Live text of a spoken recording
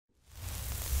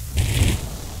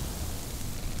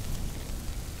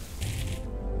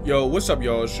Yo, what's up,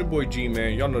 y'all? It's your boy G,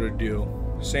 man. Y'all know the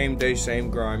deal. Same day, same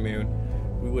grind,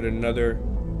 man. We with another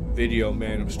video,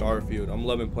 man, of Starfield. I'm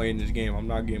loving playing this game. I'm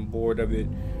not getting bored of it.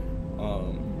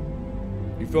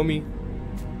 You feel me?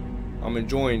 I'm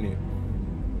enjoying it.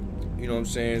 You know what I'm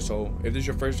saying? So, if this is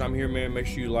your first time here, man, make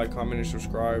sure you like, comment, and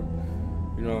subscribe.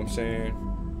 You know what I'm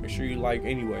saying? Make sure you like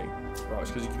anyway. Bro,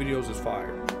 it's because these videos is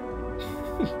fire.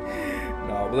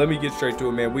 Nah, but let me get straight to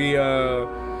it, man.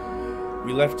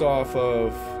 We left off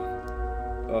of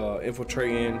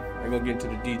infiltrating. I ain't gonna get into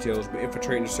the details, but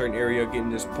infiltrating a certain area, getting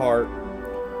this part,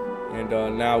 and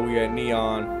now we at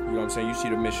Neon. You know what I'm saying? You see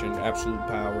the mission, absolute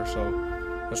power. So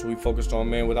that's what we focused on,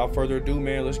 man. Without further ado,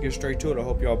 man, let's get straight to it. I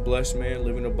hope y'all blessed, man.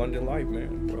 Living an abundant life,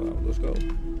 man. Bro, let's go.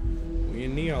 We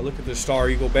in Neon. Look at the Star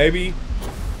Eagle, baby.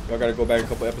 Y'all gotta go back a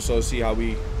couple episodes, see how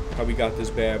we got this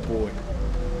bad boy.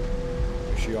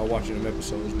 Make sure y'all watching them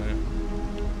episodes, man. You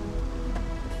know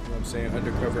what I'm saying?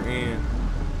 Undercover and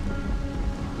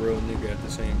real nigga at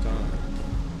the same time.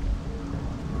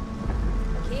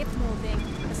 Keep moving.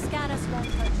 The scatters won't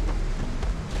hurt you.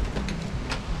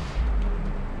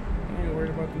 I ain't worried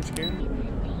about them scanners.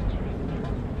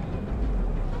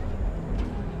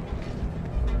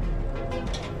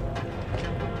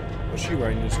 What's she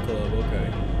writing this club?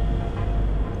 Okay.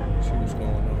 See what's going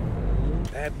on.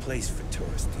 Bad place for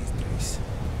tourists these days.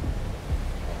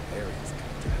 All areas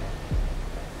come to hell.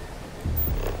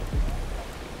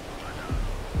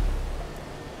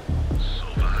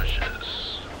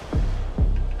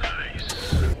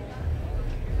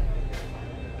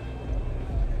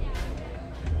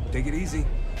 Take it easy.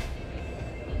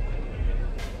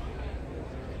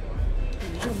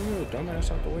 You got a little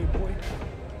dumbass out the way, boy.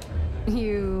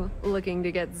 You looking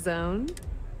to get zoned?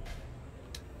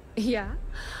 Yeah?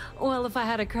 Well, if I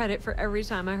had a credit for every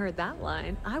time I heard that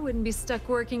line, I wouldn't be stuck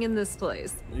working in this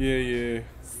place. Yeah.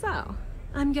 So,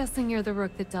 I'm guessing you're the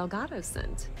rook that Delgado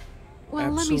sent.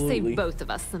 Well, Absolutely. let me save both of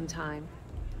us some time.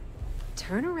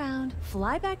 Turn around,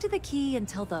 fly back to the key, and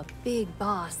tell the big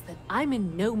boss that I'm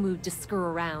in no mood to screw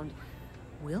around.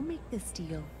 We'll make this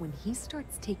deal when he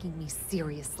starts taking me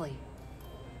seriously.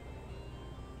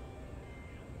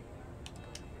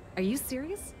 Are you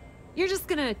serious? You're just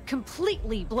gonna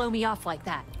completely blow me off like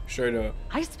that? Straight up.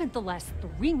 I spent the last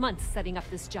 3 months setting up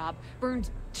this job,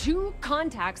 burned 2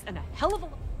 contacts and a hell of a...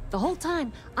 The whole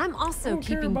time, I'm also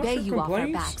keeping Bayou off our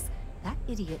backs. That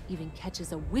idiot even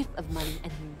catches a whiff of money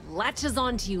and he latches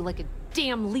onto you like a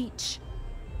damn leech.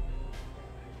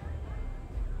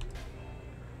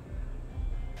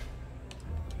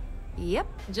 Yep,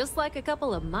 just like a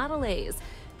couple of Model A's.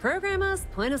 Program us,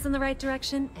 point us in the right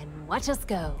direction, and watch us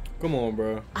go. Come on,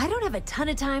 bro. I don't have a ton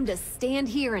of time to stand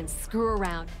here and screw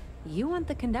around. You want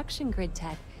the conduction grid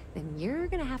tech, then you're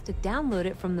gonna have to download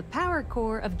it from the power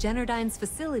core of Gamertag's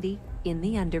facility in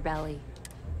the underbelly.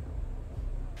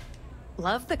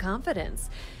 Love the confidence.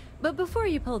 But before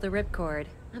you pull the ripcord,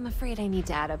 I'm afraid I need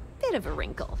to add a bit of a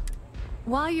wrinkle.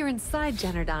 While you're inside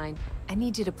Gamertag, I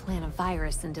need you to plant a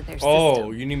virus into their system.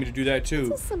 Oh, you need me to do that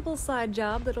too? It's a simple side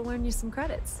job that'll earn you some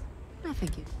credits. I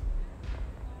think you...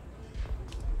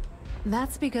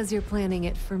 That's because you're planning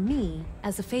it for me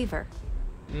as a favor.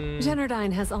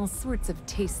 Gamertag has all sorts of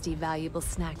tasty, valuable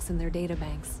snacks in their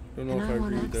databanks. Don't know and if I I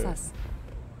want agree with that. access.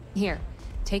 Here,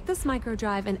 take this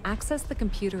microdrive and access the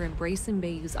computer in Brace and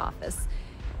Bayou's office.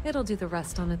 It'll do the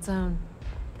rest on its own.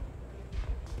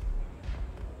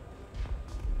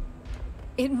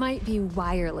 It might be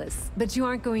wireless, but you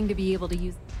aren't going to be able to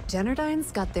use...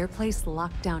 Gamertag's got their place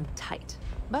locked down tight.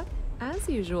 But, as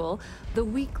usual, the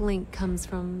weak link comes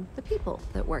from the people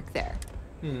that work there.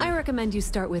 I recommend you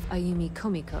start with Ayumi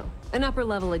Komiko, an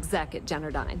upper-level exec at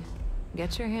Gamertag.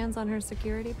 Get your hands on her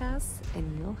security pass,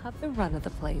 and you'll have the run of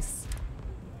the place.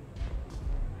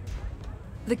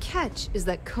 The catch is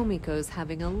that Komiko's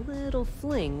having a little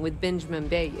fling with Benjamin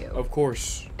Bayou. Of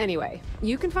course. Anyway,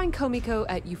 you can find Komiko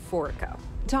at Euphorico.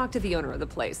 Talk to the owner of the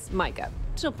place, Micah.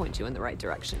 She'll point you in the right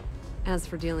direction. As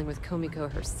for dealing with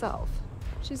Komiko herself,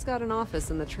 she's got an office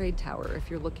in the trade tower if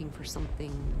you're looking for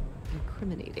something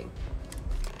incriminating.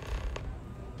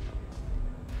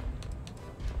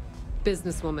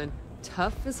 Businesswoman,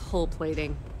 tough as hull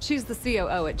plating. She's the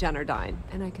COO at Gamertag,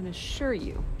 and I can assure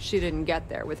you she didn't get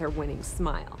there with her winning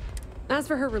smile. As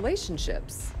for her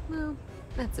relationships, well,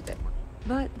 that's a bit more.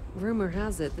 But rumor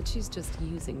has it that she's just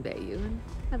using Bayou and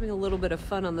having a little bit of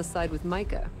fun on the side with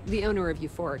Micah, the owner of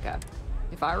Euphorica.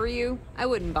 If I were you, I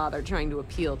wouldn't bother trying to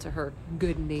appeal to her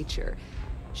good nature.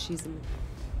 She's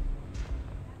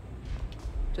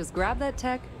Just grab that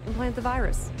tech and plant the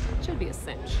virus. Should be a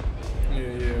cinch.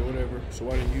 Yeah, whatever. So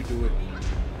why didn't you do it?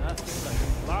 That's like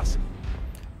a classic.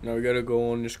 Now we gotta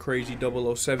go on this crazy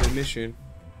 007 mission.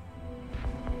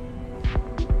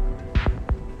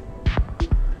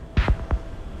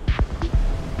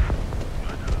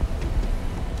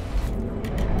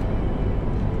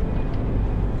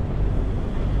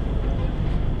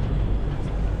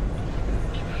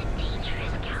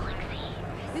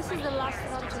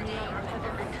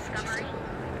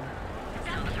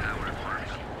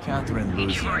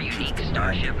 Each of our unique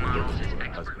starship models is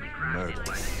expertly crafted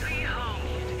by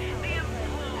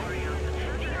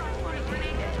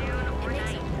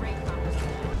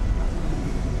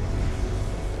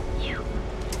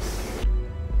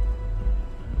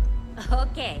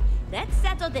Okay, let's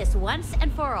settle this once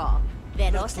and for all.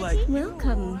 Velocity?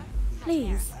 Welcome.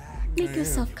 Please, make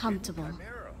yourself comfortable.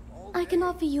 I can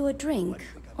offer you a drink,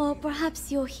 or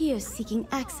perhaps you're here seeking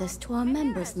access to our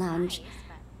members' lounge,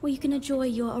 where you can enjoy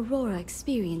your Aurora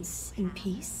experience in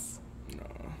peace.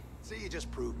 See, you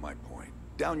just proved my point.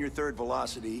 Down your third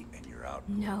velocity, and you're out.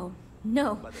 No,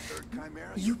 no. By the third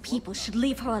chimera, You you're people floating should on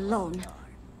leave her alone.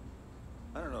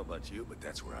 I don't know about you, but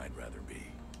that's where I'd rather be.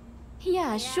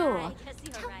 Yeah, sure. I guess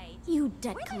you're right. You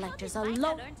debt Where the hell collectors did alone.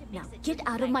 Micah learn to Now mix a get drink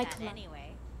out of like my that club.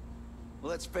 anyway? Well,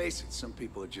 let's face it, some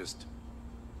people are just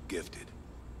gifted.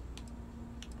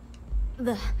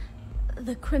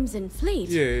 The Crimson Fleet.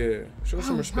 Yeah. Show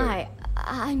some Oh respect. my,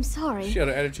 I'm sorry. She had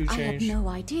an attitude I change. had no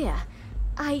idea.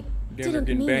 I Damn, didn't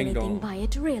getting mean banged anything on. by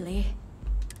it, really.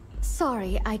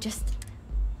 Sorry,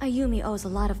 Ayumi owes a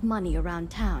lot of money around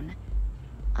town.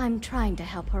 I'm trying to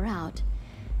help her out.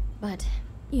 But,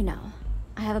 you know,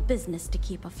 I have a business to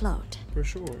keep afloat. For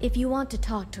sure. If you want to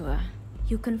talk to her,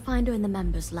 you can find her in the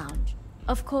members' lounge.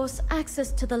 Of course,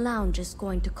 access to the lounge is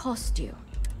going to cost you.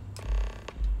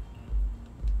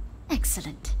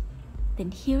 Excellent.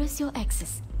 Then here is your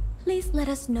access. Please let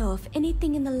us know if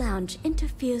anything in the lounge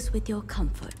interferes with your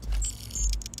comfort.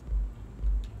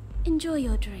 Enjoy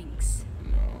your drinks.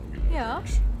 Yeah.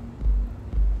 Thanks.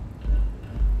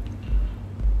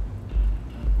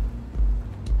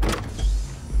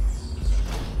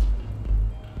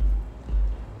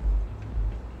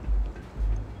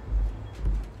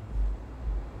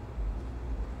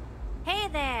 Hey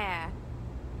there!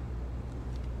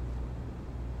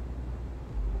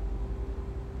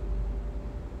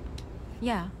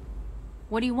 Yeah.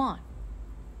 What do you want?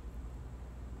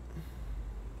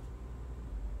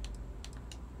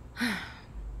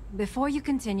 Before you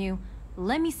continue,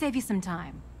 let me save you some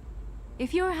time.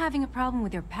 If you're having a problem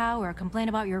with your POW or complain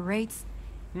about your rates,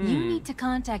 you need to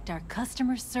contact our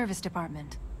customer service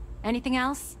department. Anything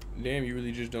else? Damn, you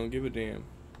really just don't give a damn.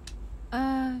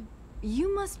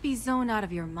 You must be zoned out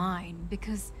of your mind,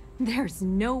 because there's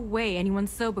no way anyone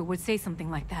sober would say something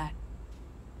like that.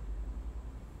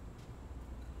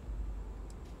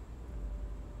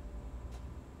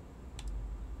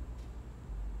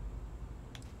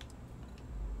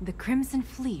 The Crimson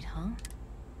Fleet, huh?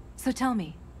 So tell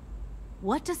me,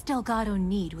 what does Delgado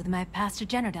need with my Pastor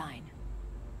Generdine?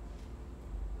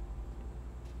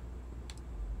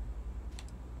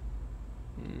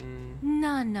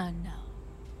 No.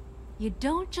 You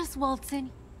don't just waltz in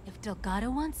if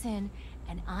Delgado wants in,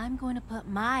 and I'm going to put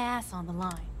my ass on the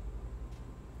line.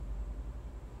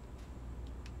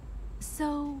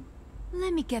 So,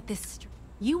 let me get this straight.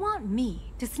 You want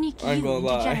me to sneak you I ain't into gonna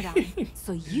lie. Generdine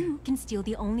so you can steal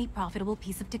the only profitable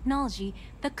piece of technology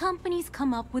the company's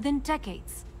come up with in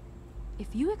decades.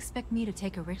 If you expect me to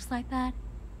take a risk like that,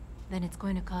 then it's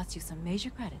going to cost you some major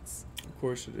credits. Of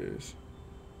course it is.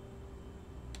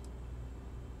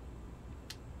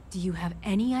 Do you have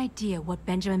any idea what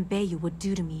Benjamin Bayou would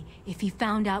do to me if he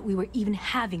found out we were even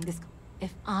having this?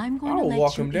 If I'm going to I'll let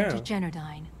walk you him into down.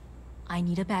 Generdine, I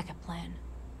need a backup plan.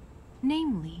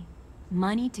 Namely,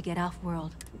 money to get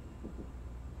off-world.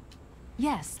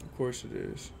 Yes. Of course it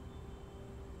is.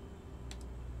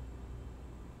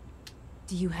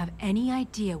 Do you have any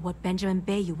idea what Benjamin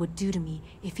Bayou would do to me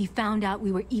if he found out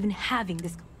we were even having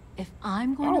this? If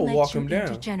I'm going to I'll let walk you him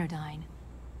into down. Generdine,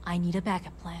 I need a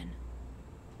backup plan.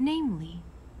 Namely,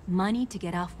 money to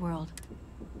get off-world.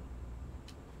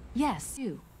 Yes,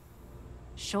 you.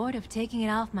 Short of taking it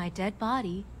off my dead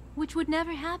body, which would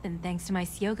never happen thanks to my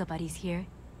Syoga buddies here.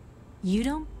 You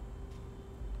don't?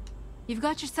 You've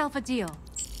got yourself a deal.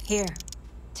 Here,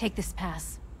 take this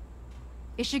pass.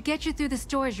 It should get you through the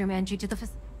storage room entry to the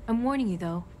I'm warning you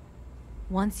though.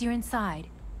 Once you're inside,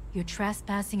 you're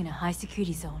trespassing in a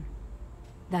high-security zone.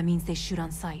 That means they shoot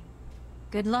on sight.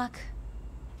 Good luck.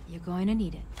 You're going to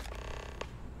need it.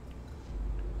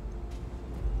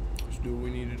 Let's do what we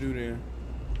need to do then.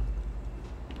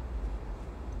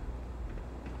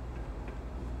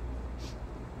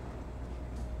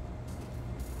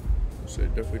 So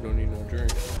definitely don't need no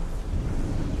drink.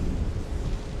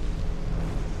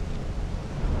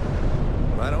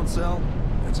 If I don't sell,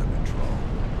 that's a control.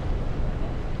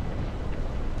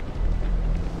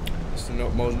 It's the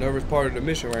most nervous part of the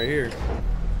mission right here.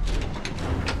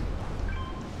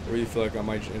 I really feel like I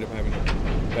might just end up having to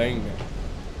bang that.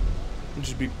 And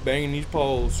just be banging these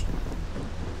poles.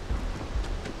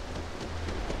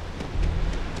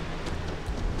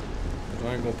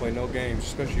 I ain't gonna play no games,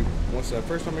 especially once that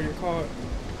first time I get caught.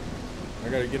 I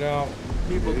gotta get out.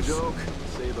 People Big joke.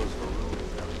 Say those for real.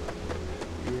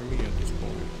 You and me at this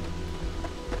point.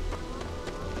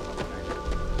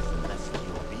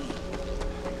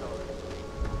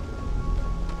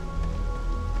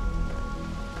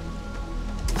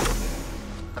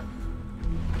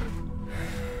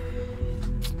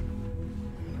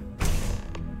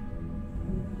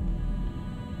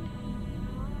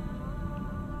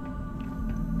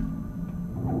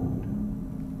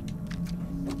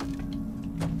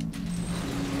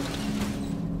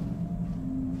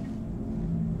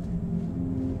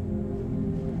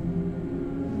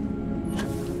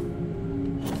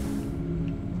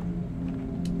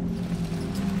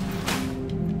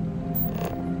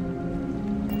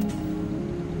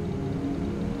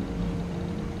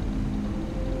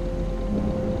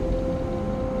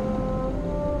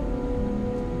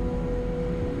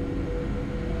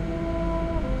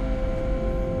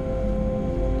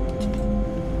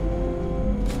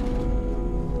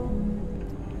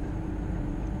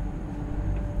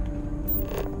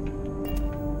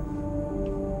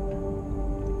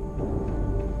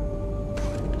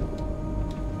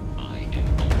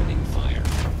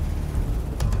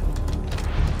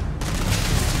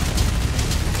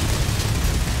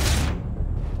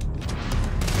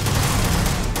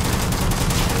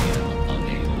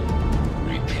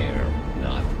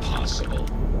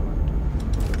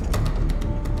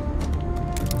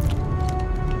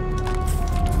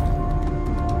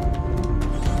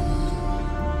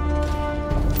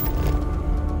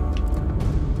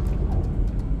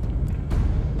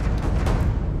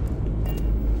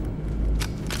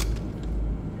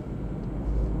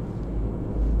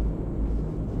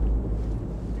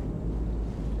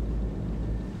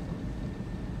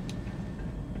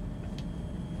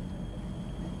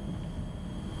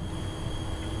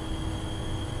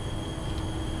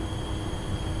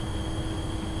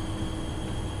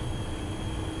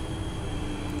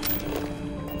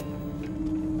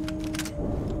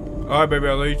 Alright, baby,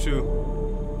 I'll let you too.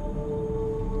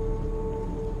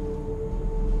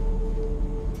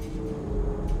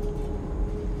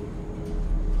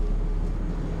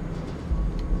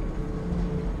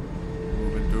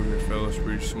 Moving through here, fellas,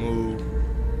 pretty smooth.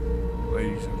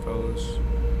 Ladies and fellas.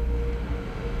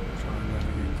 Trying not to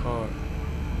get caught.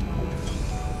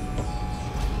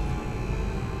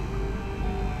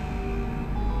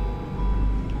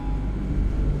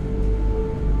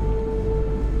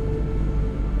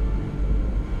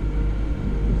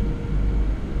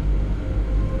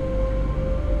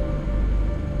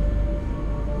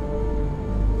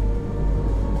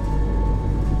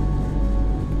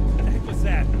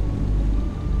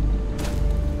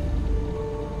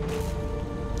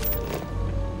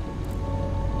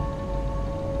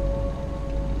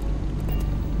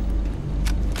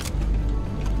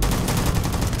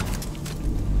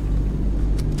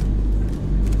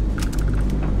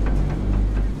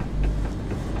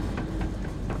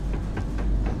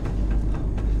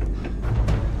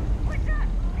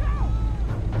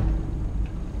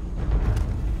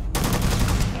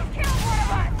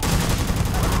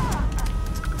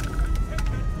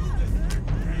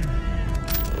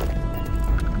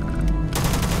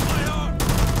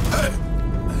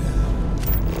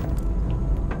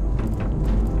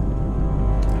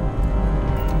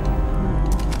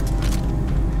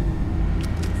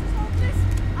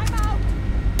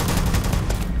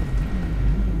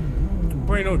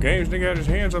 Ain't no games. Nigga had his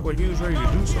hands up like he was ready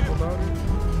to do something about it.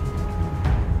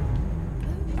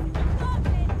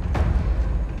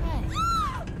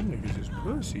 Them niggas is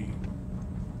pussy.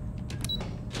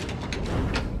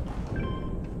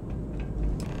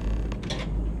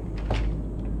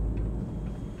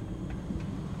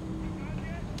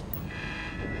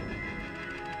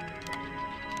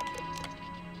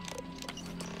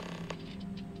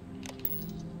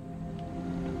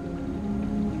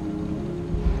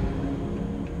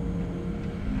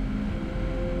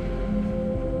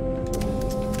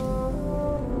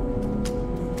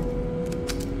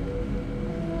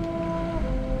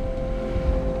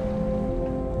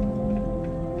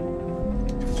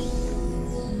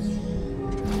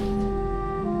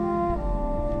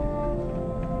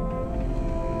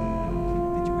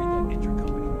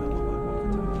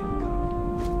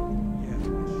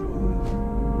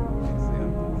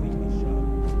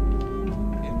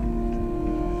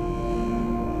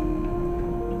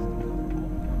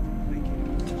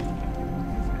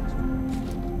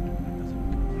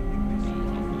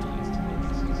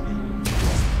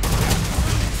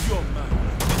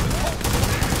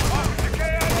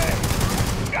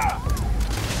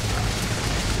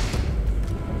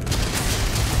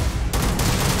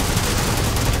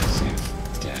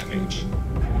 H.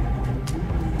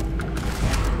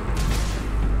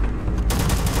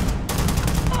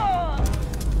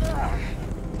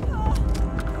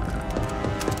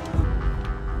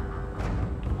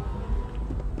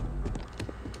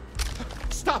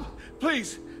 Stop!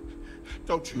 Please!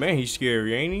 Don't you? Man, he's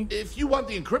scary, ain't he? If you want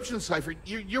the encryption cipher,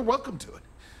 you're welcome to it.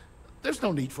 There's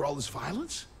no need for all this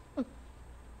violence.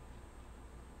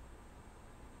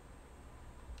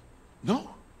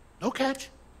 No? No catch?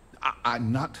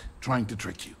 I'm not trying to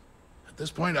trick you. At this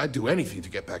point, I'd do anything to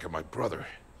get back at my brother.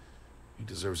 He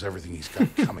deserves everything he's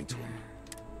got coming to him.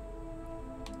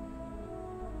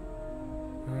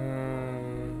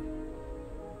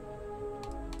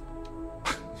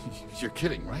 You're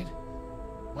kidding, right?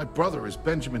 My brother is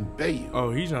Benjamin Bayou.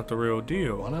 Oh, he's not the real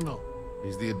deal. Wanna know?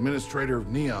 He's the administrator of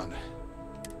Neon.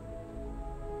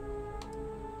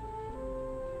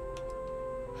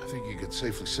 I think you could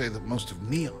safely say that most of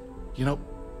Neon. You know,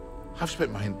 I've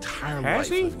spent my entire life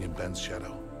living in Ben's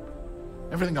shadow.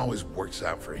 Everything always works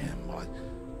out for him, while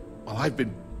I've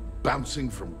been bouncing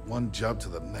from one job to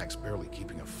the next, barely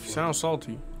keeping afloat. Sounds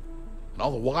salty. And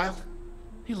all the while,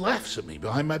 he laughs at me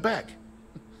behind my back.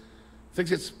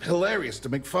 Thinks it's hilarious to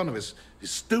make fun of his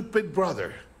stupid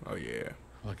brother. Oh, yeah.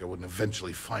 Like I wouldn't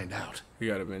eventually find out. He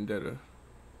got a vendetta.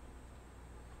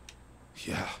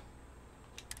 Yeah.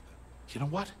 You know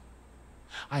what?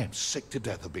 I am sick to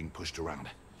death of being pushed around.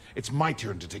 It's my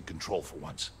turn to take control for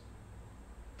once.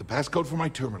 The passcode for my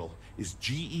terminal is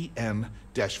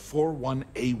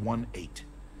GEN-41A18.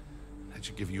 That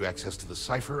should give you access to the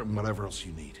cipher and whatever else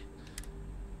you need.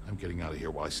 I'm getting out of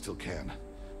here while I still can.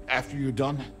 After you're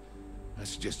done, I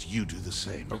suggest you do the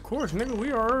same. Of course, nigga,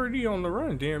 we are already on the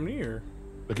run, damn near.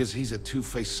 Because he's a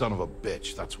two-faced son of a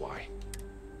bitch, that's why.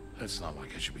 It's not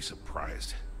like I should be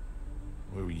surprised.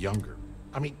 We were younger.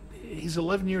 I mean, he's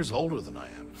 11 years older than I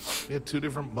am. We had two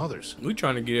different mothers. We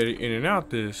trying to get in and out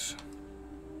this.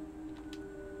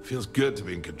 Feels good to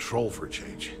be in control for a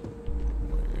change.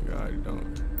 Wait, nigga, I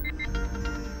don't.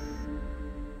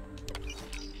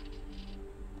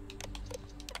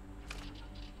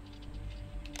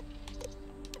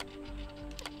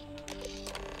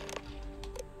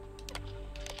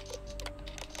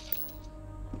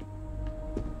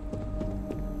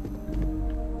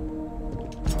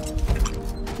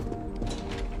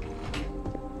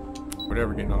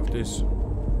 Whatever, getting off this.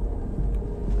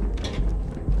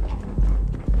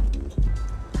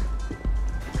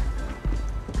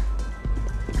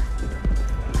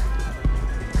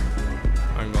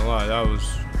 I ain't gonna lie, that was,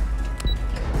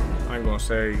 I ain't gonna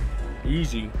say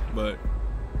easy, but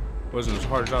wasn't as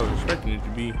hard as I was expecting it to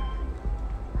be.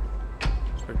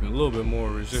 Expecting a little bit more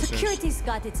resistance. Security's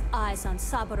got its eyes on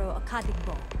Saburo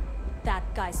Akadigbo.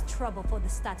 That guy's trouble for the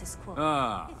status quo.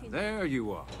 Ah, there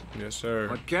you are. Yes, sir.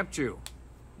 What kept you?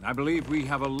 I believe we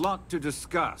have a lot to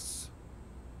discuss.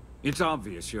 It's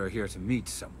obvious you're here to meet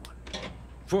someone.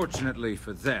 Fortunately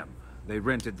for them, they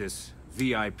rented this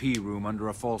VIP room under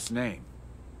a false name.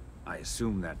 I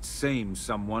assume that same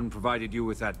someone provided you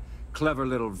with that clever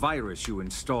little virus you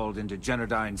installed into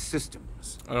Generdyne's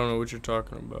systems. I don't know what you're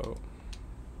talking about.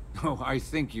 Oh, I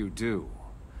think you do.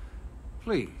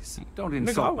 Please, don't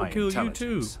insult Nigga, I will my kill you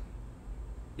intelligence. too.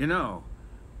 You know,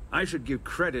 I should give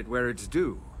credit where it's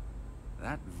due.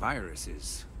 That virus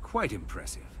is quite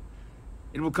impressive.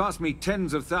 It will cost me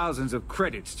tens of thousands of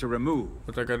credits to remove.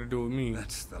 What's that got to do with me?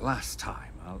 That's the last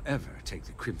time I'll ever take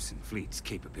the Crimson Fleet's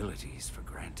capabilities for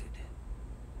granted.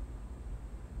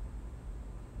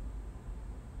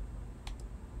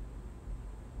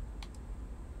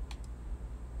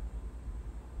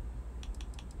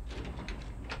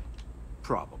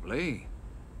 Probably.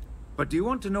 But do you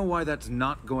want to know why that's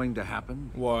not going to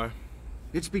happen? Why?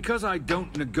 It's because I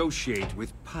don't negotiate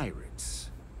with pirates.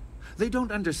 They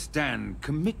don't understand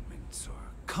commitments or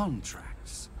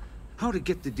contracts. How to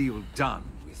get the deal done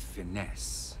with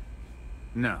finesse.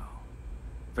 No.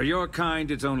 For your kind,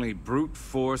 it's only brute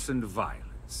force and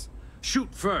violence.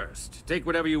 Shoot first, take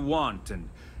whatever you want, and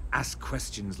ask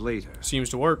questions later. Seems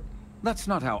to work. That's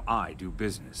not how I do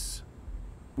business.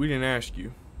 We didn't ask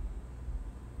you.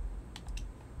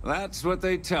 That's what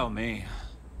they tell me.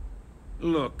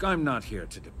 Look, I'm not here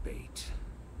to debate.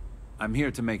 I'm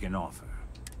here to make an offer.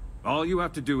 All you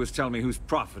have to do is tell me who's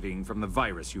profiting from the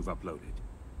virus you've uploaded.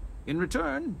 In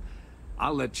return,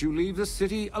 I'll let you leave the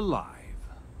city alive.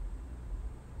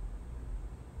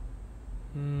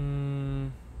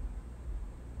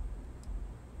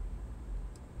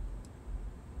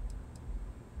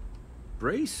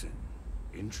 Brayson?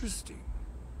 Interesting.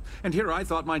 And here I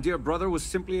thought my dear brother was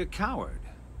simply a coward.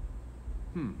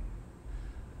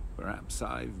 Perhaps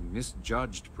I've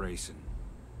misjudged Brayson.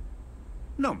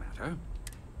 No matter.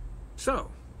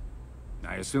 So,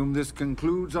 I assume this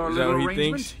concludes our Is that little what he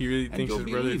arrangement, thinks? He really and thinks you'll his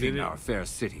be brother leaving did it? our fair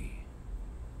city.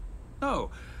 Oh,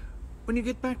 when you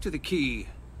get back to the key,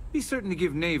 be certain to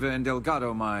give Neva and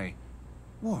Delgado my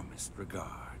warmest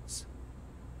regards.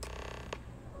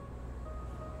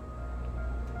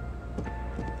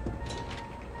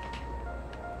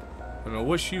 I don't know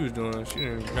what she was doing. She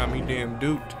done got me damn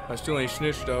duped. I still ain't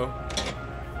snitched though.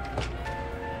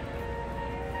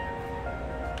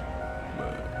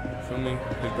 But feel me?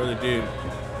 His brother did.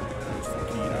 That's the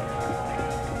key though.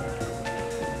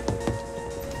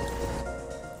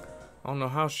 I don't know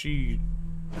how he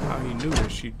knew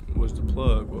that she was the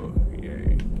plug. Well, yeah,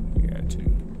 he had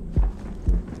to.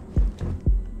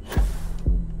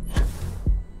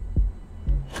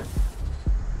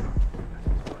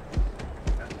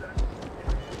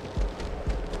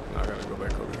 I gotta go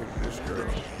back over here to this girl.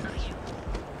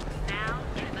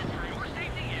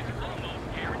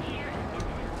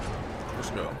 Let's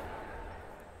go.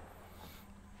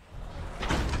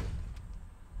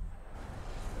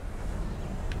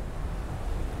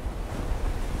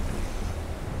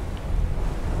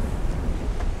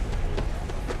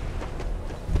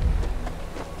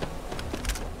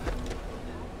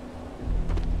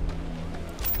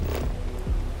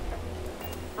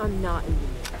 I'm not in the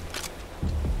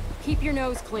mood. Keep your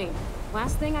nose clean.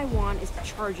 Last thing I want is to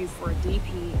charge you for a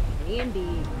DP,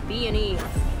 A&D, B&E.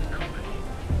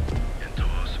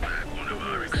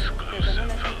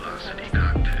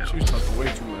 She was talking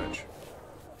way too much.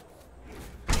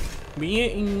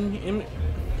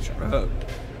 Shut up.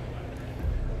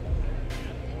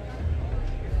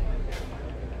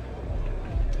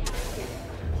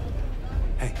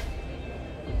 Hey.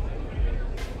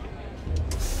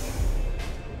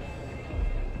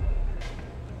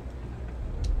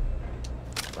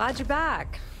 Glad you're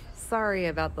back. Sorry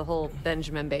about the whole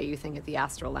Benjamin Bayou thing at the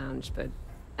Astral Lounge, but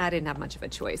I didn't have much of a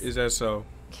choice. Is that so?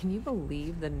 Can you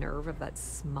believe the nerve of that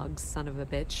smug son of a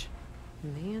bitch?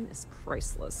 Man is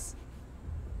priceless.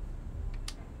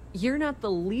 You're not the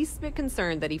least bit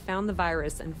concerned that he found the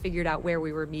virus and figured out where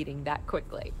we were meeting that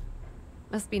quickly.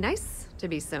 Must be nice to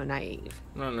be so naive.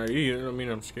 Not naive. I mean,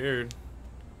 I'm scared.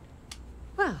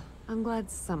 Well, I'm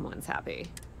glad someone's happy.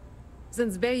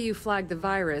 Since Bayou flagged the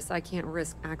virus, I can't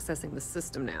risk accessing the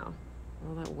system now.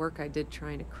 All that work I did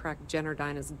trying to crack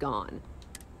Generdyne is gone.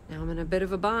 Now I'm in a bit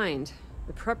of a bind.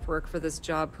 The prep work for this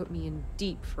job put me in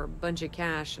deep for a bunch of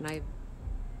cash, and I...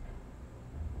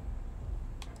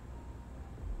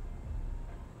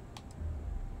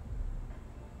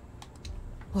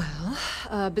 Well,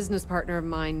 a business partner of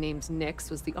mine named Nix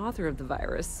was the author of the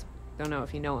virus. Don't know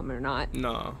if you know him or not.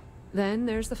 Nah. Then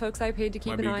there's the folks I paid to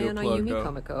keep Might an be a eye good on plug, Ayumi though.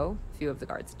 Komiko, a few of the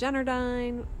guards at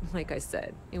Generdyne. Like I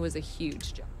said, it was a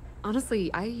huge job. Honestly,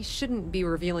 I shouldn't be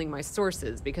revealing my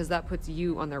sources because that puts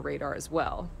you on their radar as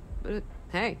well. But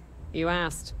hey, you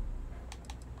asked.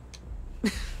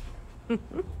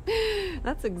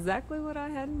 That's exactly what I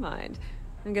had in mind.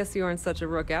 I guess you aren't such a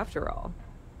rook after all.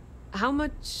 How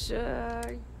much,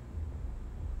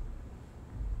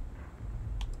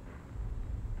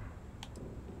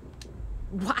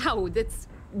 Wow, that's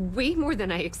way more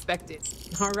than I expected.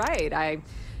 All right, I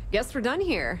guess we're done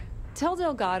here. Tell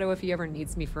Delgado if he ever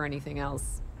needs me for anything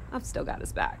else. I've still got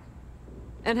his back.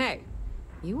 And hey,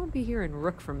 you won't be hearing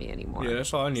rook from me anymore. Yeah,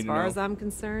 that's all I need to know. As far as I'm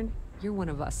concerned, you're one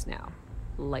of us now.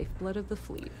 Lifeblood of the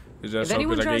fleet. Is that If so?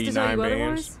 anyone Because I tries gave to you tell 9 you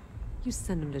bands? otherwise, you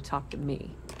send them to talk to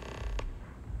me.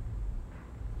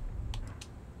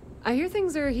 I hear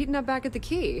things are heating up back at the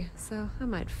Key, so I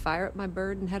might fire up my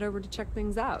bird and head over to check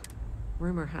things out.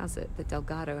 Rumor has it that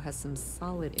Delgado has some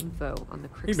solid info on the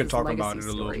He's been Crix's talking legacy about it a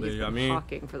little story bit, he's been I mean.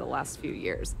 hawking for the last few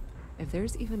years. If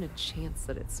there's even a chance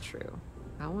that it's true,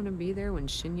 I want to be there when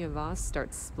Shinya Voss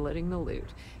starts splitting the loot,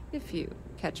 if you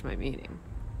catch my meaning.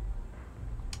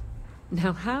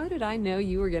 Now, how did I know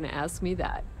you were going to ask me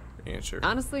that? Answer.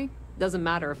 Honestly, doesn't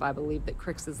matter if I believe that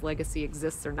Crix's legacy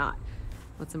exists or not.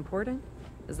 What's important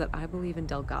is that I believe in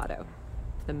Delgado.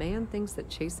 If the man thinks that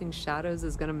chasing shadows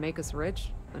is gonna make us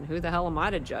rich, then who the hell am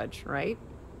I to judge, right?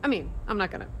 I mean, I'm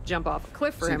not gonna jump off a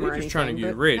cliff for See, him they're or anything, just trying to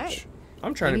get but rich. hey,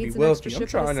 I'm trying he to be needs an wealthy. extra I'm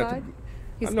ship on trying his not to. side.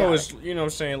 I He's know got it's, it. you know what I'm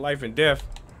saying, life and death.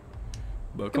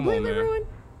 But come on, Completely man. ruined?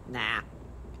 Nah.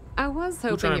 I was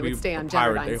Who trying hoping to it be would stay a on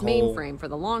pirate their Generdyne's whole- mainframe for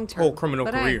the long term. whole criminal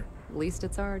but career? At least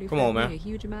it's already Come fed on, me man. a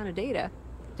huge amount of data.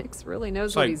 Nix really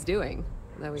knows It's what like he's doing.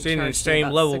 Though he sitting in the charged me same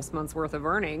about level. 6 months worth of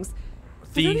earnings. With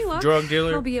Thief, any luck, drug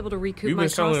dealer. I'll be able to recoup You've my been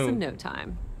costs selling, in no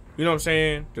time. you know what I'm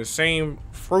saying, the same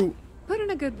fruit, Put in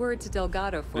a good word to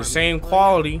Delgado for the me. same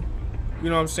quality, you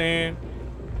know what I'm saying,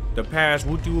 the past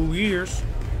woo years,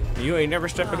 and you ain't never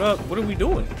stepping up. What are we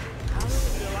doing?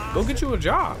 Go get you a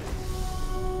job.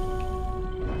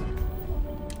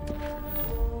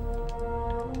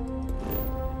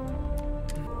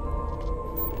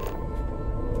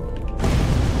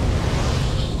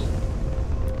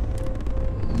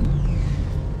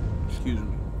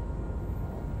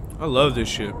 I love this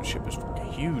ship. The ship is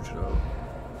fucking huge, though.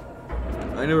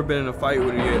 I ain't never been in a fight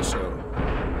with it yet, so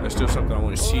that's still something I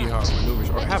want to see how it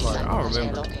maneuvers. Or have I? I don't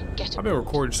remember. I've been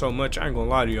recording so much, I ain't gonna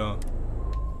lie to y'all.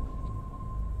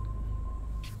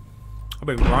 I've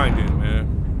been grinding,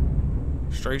 man.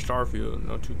 Straight Starfield.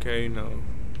 No 2K, no.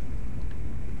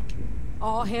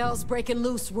 All hell's breaking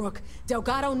loose, Rook.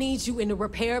 Delgado needs you in the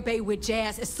repair bay with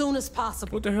Jazz as soon as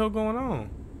possible. What the hell going on?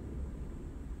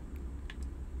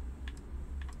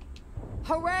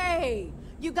 Hooray!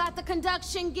 You got the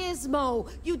conduction gizmo.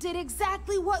 You did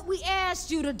exactly what we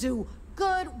asked you to do.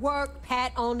 Good work,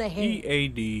 pat on the head.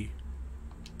 EAD.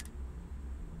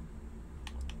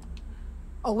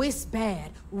 Oh, it's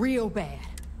bad. Real bad.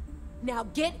 Now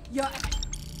get your...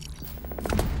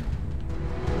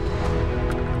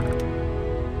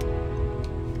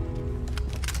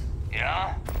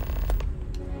 Yeah?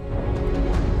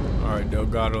 Alright,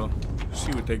 Delgado.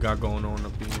 See what they got going on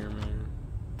up in here, man.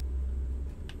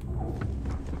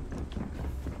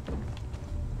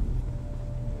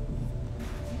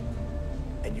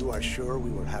 And you are sure we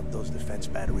will have those defense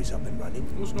batteries up and running?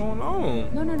 What's going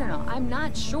on? No. I'm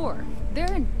not sure.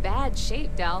 They're in bad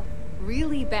shape, Del.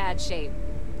 Really bad shape.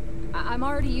 I'm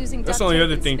already using. That's the only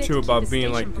other thing too about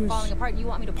being like this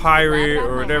pirate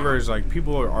or whatever is like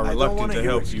people are reluctant to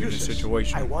help you in this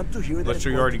situation. I want to hear that unless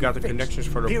you already got the connections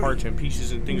for the parts and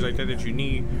pieces and things like that that you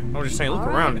need. I'm just saying, look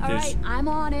around at this. All right, I'm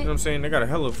on it. You know what I'm saying? They got a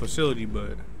hell of a facility,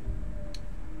 but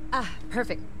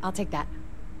perfect. I'll take that.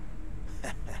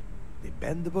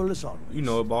 Dependable as always. You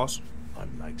know it, boss.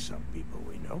 Unlike some people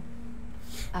we know.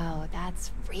 Oh,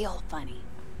 that's real funny.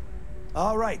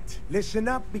 All right, listen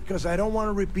up because I don't want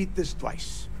to repeat this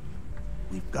twice.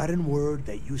 We've gotten word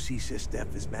that UC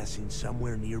Sistef is massing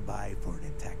somewhere nearby for an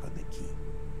attack on the key.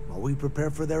 While we prepare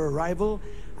for their arrival,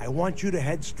 I want you to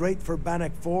head straight for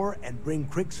Bannock 4 and bring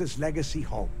Crix's legacy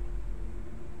home.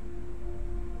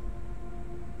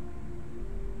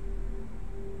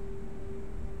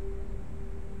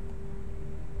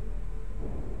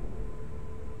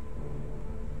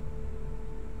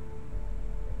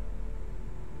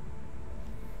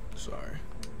 Sorry.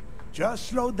 Just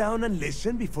slow down and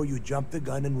listen before you jump the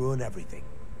gun and ruin everything.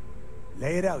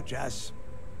 Lay it out, Jess.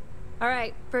 All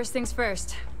right, first things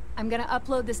first. I'm gonna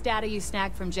upload this data you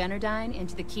snagged from Generdyne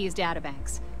into the Key's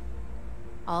databanks.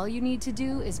 All you need to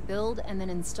do is build and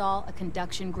then install a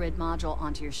conduction grid module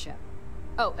onto your ship.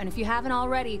 Oh, and if you haven't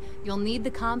already, you'll need the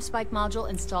comm spike module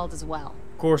installed as well.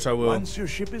 Of course I will. Once your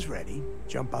ship is ready,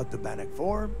 jump out to Bannock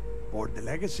 4, board the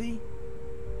legacy,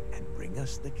 and bring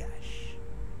us the cash.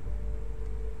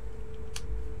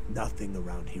 Nothing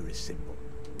around here is simple.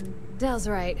 Del's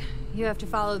right. You have to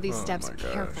follow these Oh steps my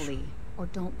gosh. carefully, or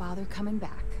don't bother coming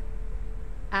back.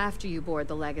 After you board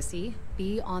the Legacy,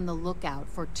 be on the lookout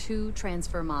for 2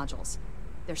 transfer modules.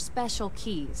 They're special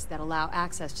keys that allow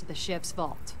access to the ship's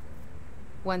vault.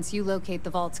 Once you locate the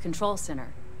vault's control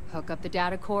center, hook up the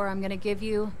data core I'm gonna give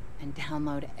you, and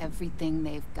download everything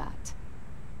they've got.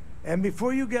 And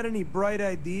before you get any bright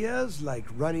ideas, like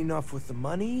running off with the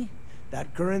money,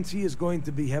 that currency is going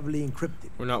to be heavily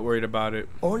encrypted. We're not worried about it.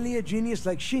 Only a genius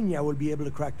like Shinya will be able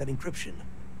to crack that encryption.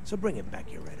 So bring it back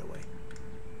here right away.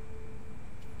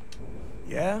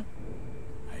 Yeah?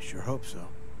 I sure hope so.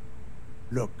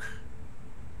 Look,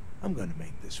 I'm gonna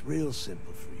make this real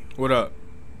simple for you. What up?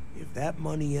 If that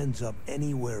money ends up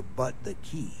anywhere but the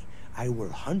key, I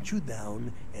will hunt you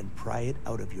down and pry it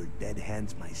out of your dead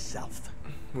hands myself.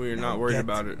 We're Now not worried get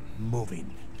about it.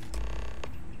 moving.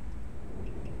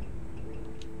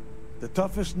 The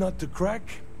toughest nut to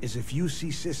crack is if UC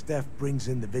Sistef brings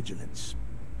in the vigilance.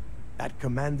 That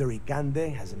Commander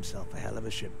Ikande has himself a hell of a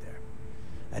ship there.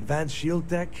 Advanced shield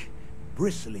tech,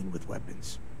 bristling with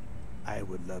weapons. I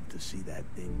would love to see that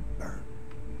thing burn.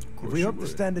 If we hope to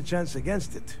stand a chance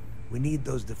against it, we need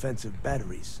those defensive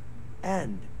batteries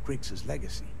and Crix's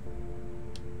legacy.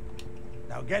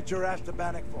 Now get your ass to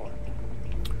Bannock 4.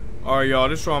 Alright, y'all,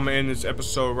 this is where I'm gonna end this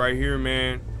episode right here,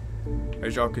 man.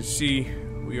 As y'all can see,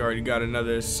 we already got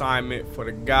another assignment for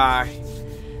the guy.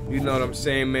 You know what I'm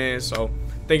saying, man? So,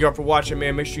 thank y'all for watching,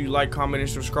 man. Make sure you like, comment, and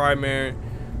subscribe, man.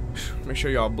 Make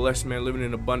sure y'all blessed, man. Living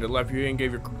an abundant life. If you ain't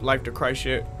gave your life to Christ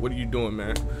yet, what are you doing,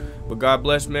 man? But God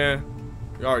bless, man.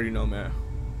 You already know, man.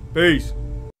 Peace.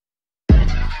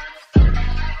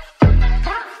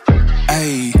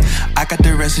 Ayy, I got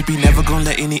the recipe, never gonna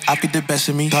let any op get the best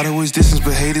of me. Thought it was distance,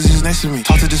 but haters is next to me.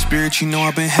 Talk to the spirit, you know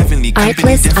I've been heavenly.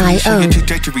 Artless.io. Show your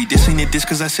trajectory, this ain't a diss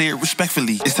cause I say it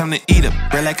respectfully. It's time to eat up,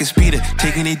 bread like a speeder,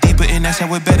 taking it deeper and that's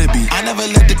how it better be. I never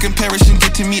let the comparison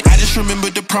get to me, I just remember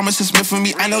the promises meant for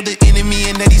me. I know the enemy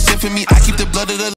and that he's sent for me. I keep the blood of the